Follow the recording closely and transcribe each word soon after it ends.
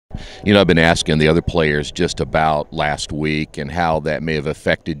I've been asking the other players just about last week and how that may have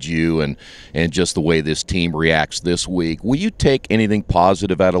affected you and just the way this team reacts this week. Will you take anything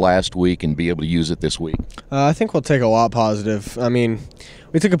positive out of last week and be able to use it this week? I think we'll take a lot positive. I mean,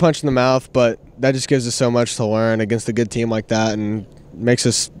 we took a punch in the mouth, but that just gives us so much to learn against a good team like that and makes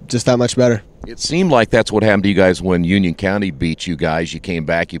us just that much better. It seemed like that's what happened to you guys when Union County beat you guys. You came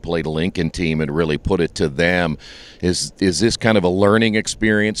back, you played a Lincoln team and really put it to them. Is this kind of a learning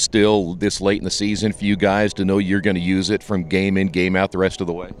experience still this late in the season for you guys to know you're going to use it from game in, game out the rest of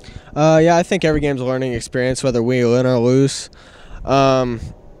the way? Yeah, I think every game's a learning experience, whether we win or lose. I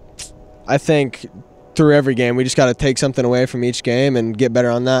think through every game we just got to take something away from each game and get better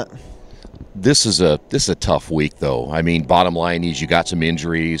on that. This is a tough week, though. I mean, bottom line is you got some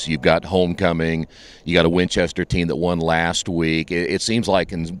injuries, you've got homecoming, you got a Winchester team that won last week. It seems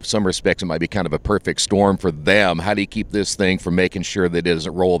like in some respects it might be kind of a perfect storm for them. How do you keep this thing from making sure that it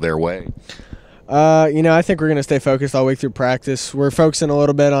doesn't roll their way? I think we're going to stay focused all week through practice. We're focusing a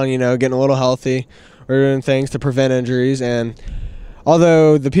little bit on, getting a little healthy. We're doing things to prevent injuries, and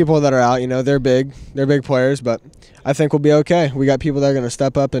although the people that are out, they're big players, but I think we'll be okay. We got people that are going to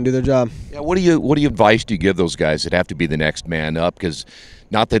step up and do their job. Yeah, what do you advice do you give those guys that have to be the next man up? Because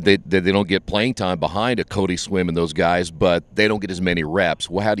not that they don't get playing time behind a Cody Swim and those guys, but they don't get as many reps.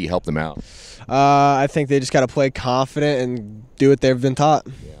 Well, how do you help them out? I think they just got to play confident and do what they've been taught.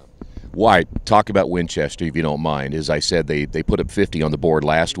 Yeah. Why? Talk about Winchester, if you don't mind. As I said, they put up 50 on the board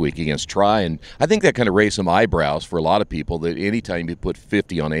last week against Tri, and I think that kind of raised some eyebrows for a lot of people that anytime you put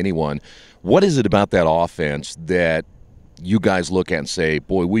 50 on anyone, what is it about that offense that you guys look at and say,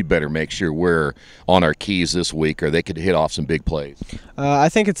 boy, we better make sure we're on our keys this week or they could hit off some big plays? I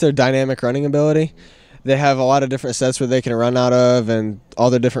think it's their dynamic running ability. They have a lot of different sets where they can run out of and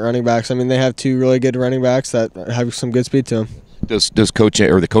all their different running backs. I mean, they have two really good running backs that have some good speed to them. Does coach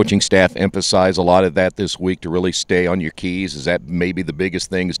or the coaching staff emphasize a lot of that this week to really stay on your keys? Is that maybe the biggest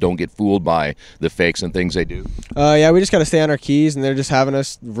thing, is don't get fooled by the fakes and things they do? Yeah, we just got to stay on our keys, and they're just having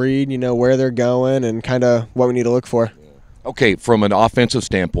us read, where they're going and kind of what we need to look for. Okay, from an offensive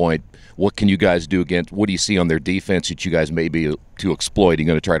standpoint, what can you guys do against? What do you see on their defense that you guys may be to exploit? Are you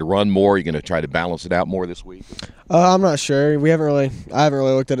going to try to run more? Are you going to try to balance it out more this week? I'm not sure. I haven't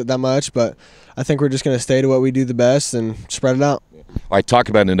really looked at it that much, but I think we're just going to stay to what we do the best and spread it out. All right, talk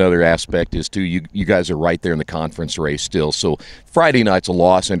about another aspect is, too, you guys are right there in the conference race still. So Friday night's a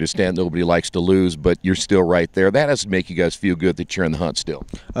loss. I understand nobody likes to lose, but you're still right there. That has to make you guys feel good that you're in the hunt still.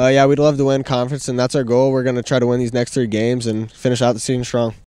 Yeah, we'd love to win conference, and that's our goal. We're going to try to win these next 3 games and finish out the season strong.